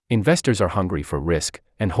Investors are hungry for risk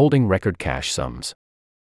and holding record cash sums.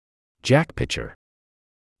 Jack Pitcher.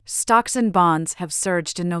 Stocks and bonds have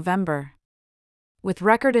surged in November. With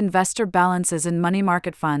record investor balances in money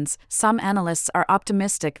market funds, some analysts are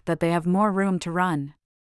optimistic that they have more room to run.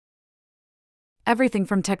 Everything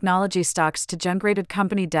from technology stocks to junk-rated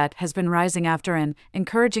company debt has been rising after an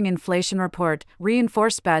encouraging inflation report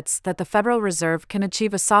reinforced bets that the Federal Reserve can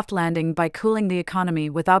achieve a soft landing by cooling the economy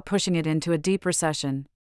without pushing it into a deep recession.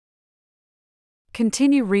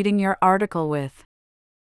 Continue reading your article with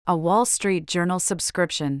a Wall Street Journal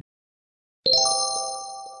subscription.